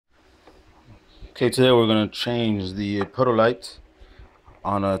Okay, today we're gonna change the puddle light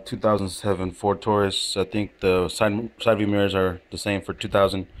on a 2007 Ford Taurus. I think the side view mirrors are the same for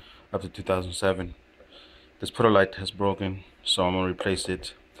 2000 up to 2007. This puddle light has broken, so I'm gonna replace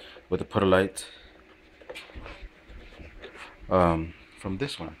it with a puddle light from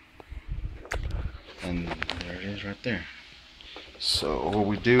this one, and there it is right there. So what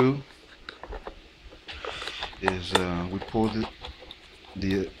we do is we pull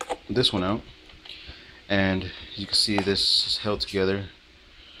this one out, and you can see this is held together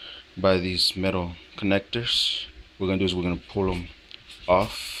by these metal connectors. What we're gonna do is we're gonna pull them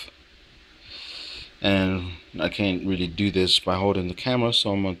off, and I can't really do this by holding the camera,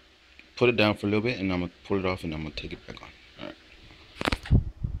 so I'm gonna put it down for a little bit and I'm gonna pull it off and I'm gonna take it back on. All right.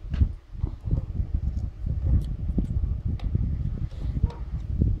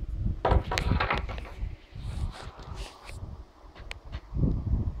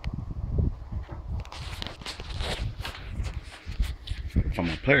 For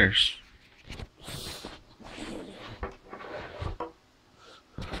my players,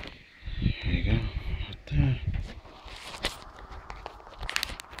 there you go, right there.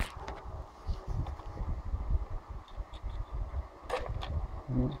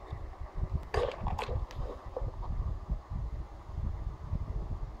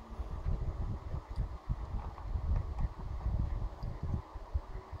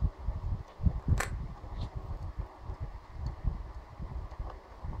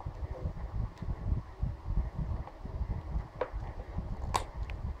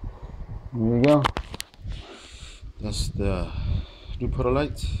 There you go. That's the new puddle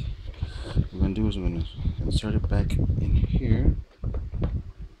light. What we're gonna do is we're gonna insert it back in here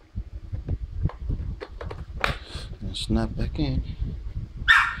and snap back in.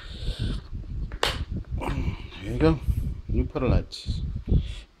 There you go. New puddle lights.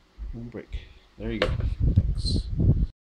 One break. There you go.